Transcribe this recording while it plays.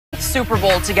Super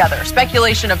Bowl together.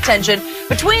 Speculation of tension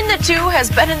between the two has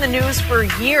been in the news for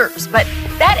years, but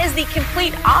that is the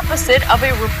complete opposite of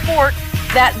a report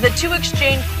that the two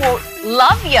exchanged, quote,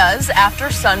 love yas after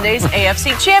Sunday's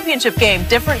AFC Championship game.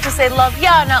 Different to say love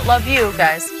ya, not love you,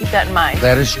 guys. Keep that in mind.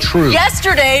 That is true.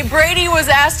 Yesterday, Brady was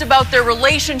asked about their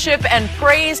relationship and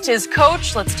praised his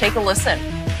coach. Let's take a listen.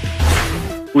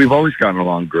 We've always gotten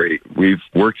along great. We've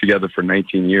worked together for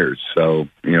 19 years. So,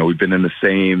 we've been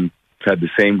had the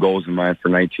same goals in mind for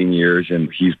 19 years. And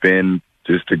he's been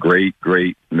just a great,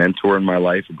 great mentor in my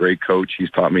life, a great coach. He's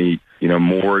taught me,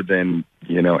 more than,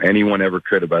 anyone ever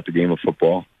could about the game of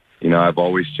football. I've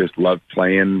always just loved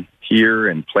playing here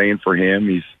and playing for him.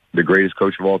 He's the greatest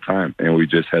coach of all time. And we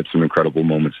just had some incredible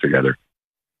moments together.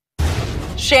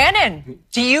 Shannon,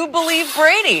 do you believe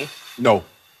Brady? No.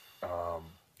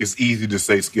 It's easy to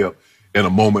say, Skip, in a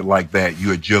moment like that,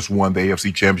 you had just won the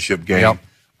AFC Championship game,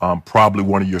 probably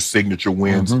one of your signature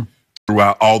wins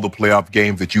throughout all the playoff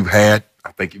games that you've had.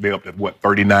 I think they're up to,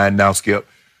 39 now, Skip?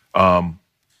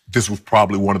 This was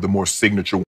probably one of the more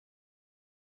signature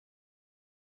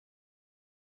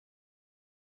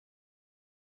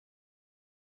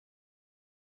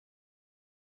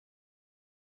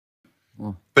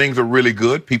Things are really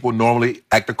good. People normally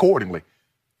act accordingly.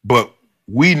 But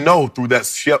we know through that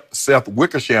Seth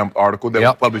Wickersham article that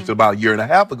was published about a year and a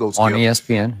half ago, Skip, on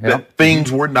ESPN, that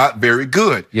things were not very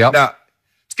good. Now,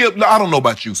 Skip, I don't know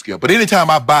about you, Skip, but anytime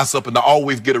I buy something, I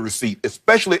always get a receipt,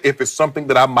 especially if it's something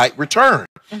that I might return,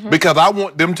 because I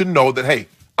want them to know that, hey,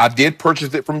 I did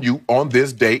purchase it from you on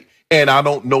this date, and I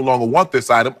don't no longer want this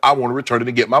item. I want to return it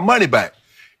and get my money back.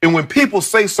 And when people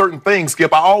say certain things,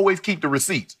 Skip, I always keep the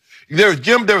receipts. There was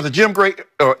a Jim Gray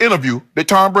interview that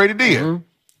Tom Brady did.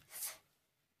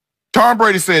 Tom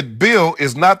Brady said Bill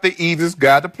is not the easiest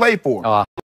guy to play for.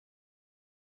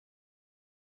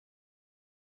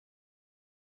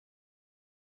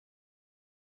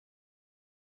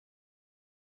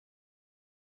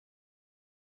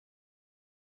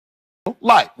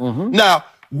 Now,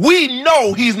 we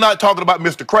know he's not talking about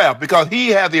Mr. Kraft because he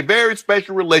has a very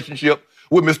special relationship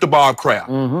with Mr. Bob Kraft.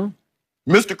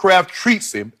 Mr. Kraft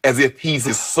treats him as if he's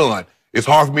his son. It's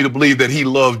hard for me to believe that he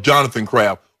loves Jonathan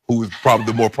Kraft, who is probably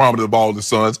the more prominent of all the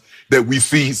sons, that we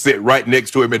see sit right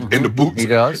next to him in the boots,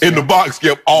 the box,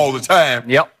 Skip, all the time.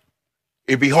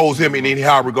 If he holds him in any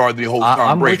higher regard than he holds Tom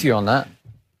Brady. I'm with you on that.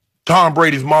 Tom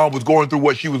Brady's mom was going through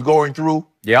what she was going through.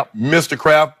 Mr.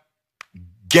 Kraft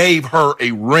gave her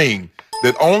a ring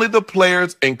that only the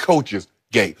players and coaches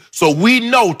gave. So we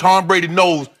know Tom Brady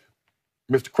knows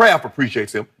Mr. Kraft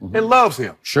appreciates him and loves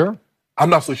him. Sure. I'm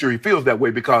not so sure he feels that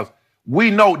way because we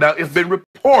know now it's been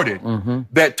reported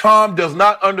that Tom does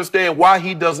not understand why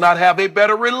he does not have a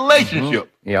better relationship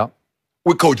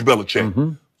with Coach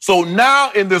Belichick. So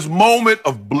now in this moment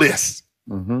of bliss.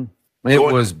 It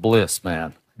was bliss,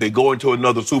 man. They go into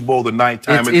another Super Bowl the 9th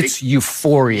time. It's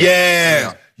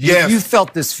euphoria. Yes. You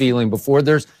felt this feeling before.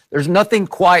 There's nothing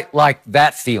quite like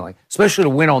that feeling, especially to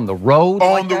win on the road.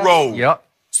 On the road.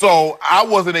 So I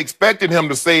wasn't expecting him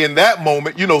to say in that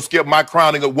moment, Skip,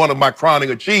 one of my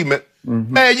crowning achievements,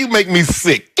 man, you make me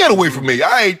sick. Get away from me.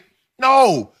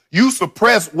 No, you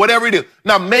suppress whatever it is.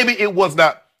 Now, maybe it was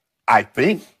not, I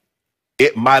think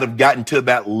it might have gotten to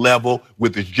that level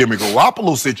with this Jimmy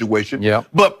Garoppolo situation.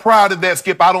 But prior to that,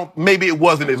 Skip, maybe it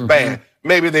wasn't as bad.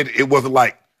 Maybe it wasn't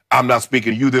like, I'm not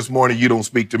speaking to you this morning, you don't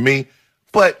speak to me.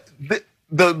 But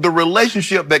the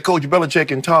relationship that Coach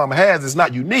Belichick and Tom has is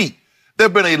not unique. There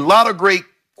have been a lot of great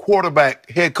quarterback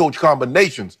head coach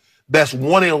combinations that's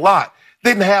won a lot.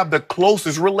 Didn't have the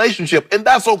closest relationship, and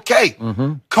that's okay.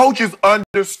 Coaches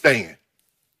understand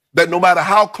that no matter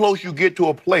how close you get to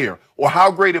a player or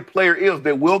how great a player is,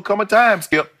 there will come a time,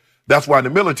 Skip. That's why in the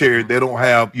military, they don't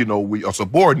have, a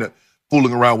subordinate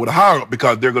fooling around with a higher up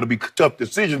because they're going to be tough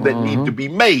decisions that need to be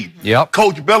made.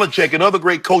 Coach Belichick and other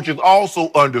great coaches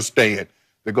also understand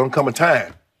there's going to come a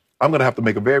time I'm going to have to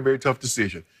make a very, very tough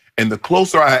decision. And the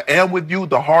closer I am with you,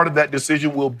 the harder that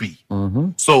decision will be.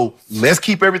 So let's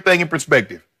keep everything in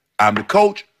perspective. I'm the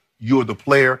coach, you're the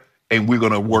player, and we're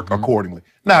going to work accordingly.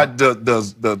 Now,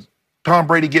 does Tom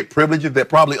Brady get privileges that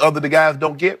probably other guys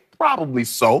don't get? Probably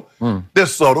so. They're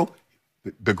subtle.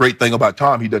 The great thing about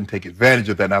Tom, he doesn't take advantage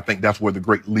of that, and I think that's where the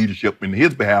great leadership in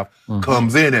his behalf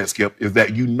comes in at, Skip, is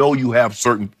that you have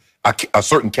a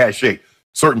certain cachet,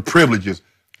 certain privileges,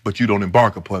 but you don't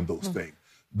embark upon those things.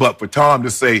 But for Tom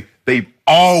to say they've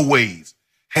always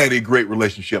had a great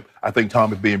relationship, I think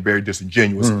Tom is being very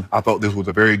disingenuous. I thought this was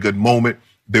a very good moment.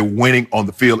 They're winning on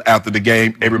the field after the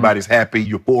game. Everybody's happy,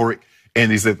 euphoric.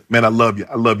 And he said, man, I love you.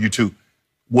 I love you too.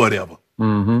 Whatever.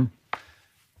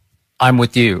 I'm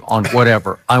with you on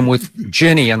whatever. I'm with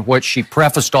Jenny on what she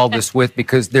prefaced all this with,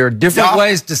 because there are different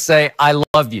ways to say I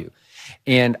love you.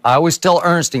 And I always tell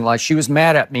Ernestine, like, she was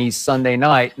mad at me Sunday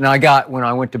night, and when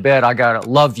I went to bed, I got a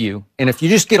love you. And if you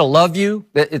just get a love you,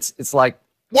 it's like,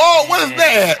 whoa, what is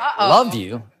that? Love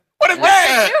you. What is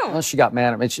that? Well, she got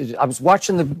mad at me. I was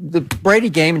watching the Brady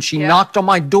game, and she knocked on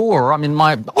my door. I'm in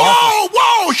my office.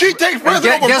 Whoa! She takes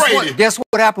precedence over Brady. Guess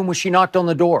what happened when she knocked on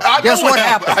the door? Guess what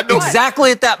happened?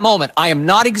 Exactly at that moment. I am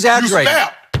not exaggerating. You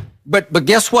snapped. But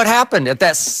guess what happened at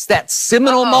that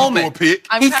seminal moment? He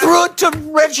threw it to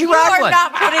Reggie Ragland. You are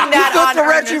not putting that on He threw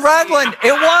it to Reggie Ragland.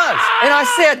 It was. And I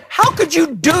said, how could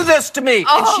you do this to me?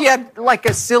 And she had like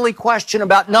a silly question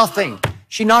about nothing.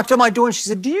 She knocked on my door and she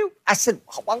said, do you? I said,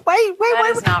 wait.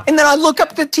 And then I look up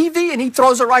at the TV and he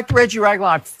throws it right to Reggie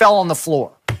Ragland. I fell on the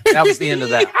floor. That was the end of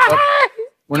that.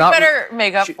 You better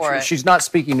make up for it. She's not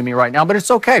speaking to me right now, but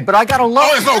it's okay. But I got to love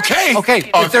you. Oh, it's okay? Okay,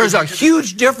 but there's a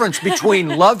huge difference between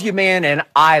love you, man, and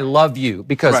I love you.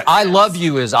 Because I love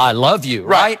you is I love you,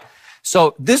 right?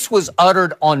 So this was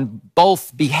uttered on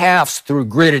both behalves through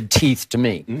gritted teeth to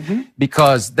me,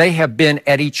 because they have been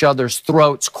at each other's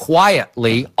throats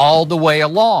quietly all the way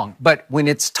along. But when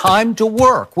it's time to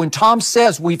work, when Tom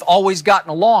says we've always gotten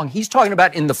along, he's talking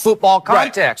about in the football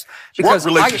context. Because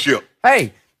work relationship.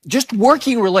 Just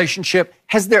working relationship.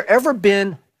 Has there ever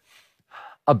been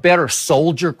a better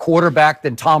soldier quarterback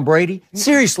than Tom Brady?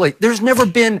 Seriously, there's never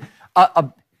been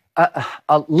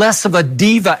a less of a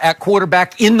diva at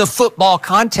quarterback in the football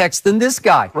context than this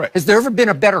guy. Has there ever been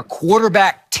a better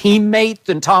quarterback teammate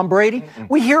than Tom Brady?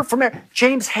 We hear it from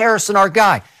James Harrison, our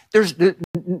guy.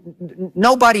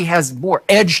 Nobody has more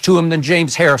edge to him than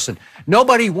James Harrison.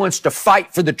 Nobody wants to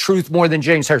fight for the truth more than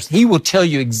James Harrison. He will tell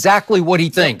you exactly what he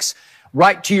thinks.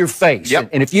 Right to your face.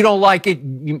 And if you don't like it,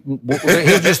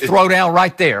 he'll just throw down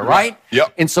right there, right?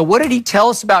 And so what did he tell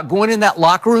us about going in that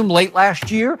locker room late last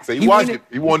year? So he watched it.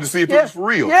 He wanted to see if it was for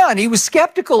real. Yeah, and he was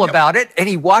skeptical about it, and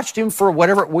he watched him for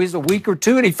whatever it was, a week or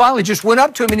two, and he finally just went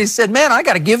up to him and he said, man, I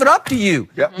got to give it up to you.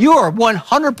 You are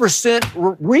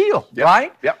 100% real,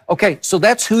 right? Okay, so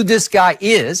that's who this guy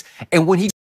is. And when he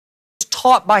was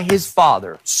taught by his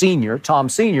father, Tom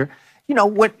Sr., you know,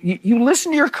 what you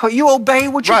listen to your coach, you obey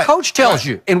what your coach tells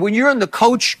you. And when you're in the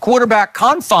coach-quarterback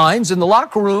confines in the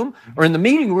locker room or in the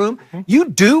meeting room, you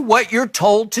do what you're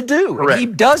told to do. And he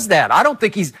does that. I don't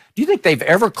think do you think they've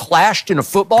ever clashed in a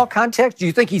football context? Do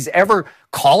you think he's ever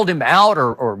called him out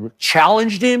or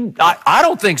challenged him? I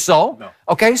don't think so. No.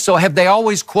 Okay, so have they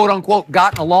always, quote-unquote,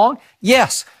 gotten along?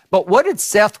 Yes. But what did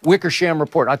Seth Wickersham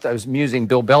report? I thought I was amusing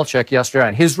Bill Belichick yesterday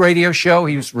on his radio show.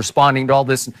 He was responding to all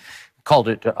this. Called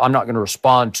it, I'm not going to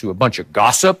respond to a bunch of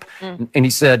gossip. And he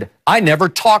said, I never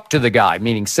talked to the guy,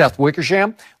 meaning Seth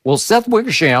Wickersham. Well, Seth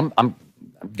Wickersham, I'm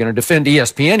going to defend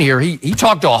ESPN here. He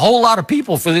talked to a whole lot of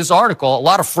people for this article, a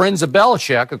lot of friends of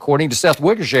Belichick, according to Seth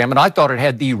Wickersham, and I thought it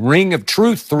had the ring of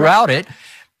truth throughout it.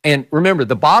 And remember,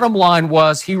 the bottom line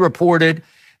was he reported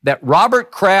that Robert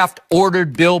Kraft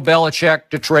ordered Bill Belichick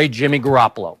to trade Jimmy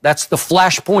Garoppolo. That's the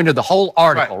flashpoint of the whole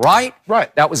article, right?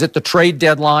 That was at the trade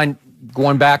deadline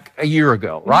going back a year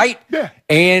ago, right?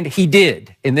 And he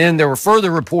did. And then there were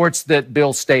further reports that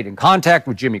Bill stayed in contact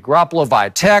with Jimmy Garoppolo via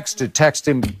text to text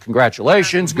him,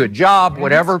 congratulations, good job,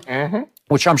 whatever,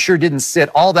 which I'm sure didn't sit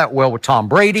all that well with Tom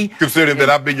Brady. Considering that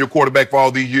I've been your quarterback for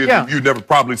all these years, and you never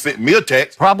probably sent me a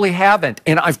text. Probably haven't.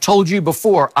 And I've told you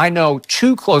before, I know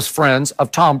two close friends of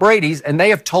Tom Brady's, and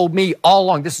they have told me all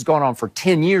along, this has gone on for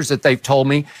 10 years that they've told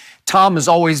me, Tom has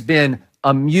always been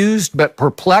amused but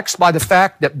perplexed by the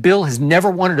fact that Bill has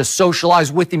never wanted to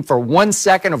socialize with him for 1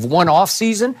 second of one off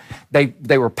season.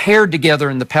 They were paired together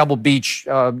in the Pebble Beach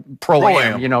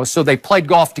Pro-Am, you know, so they played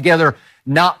golf together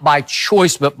not by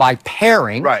choice but by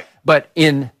pairing. But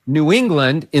in New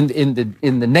England, in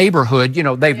the neighborhood, you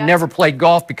know, they've never played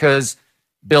golf because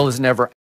Bill has never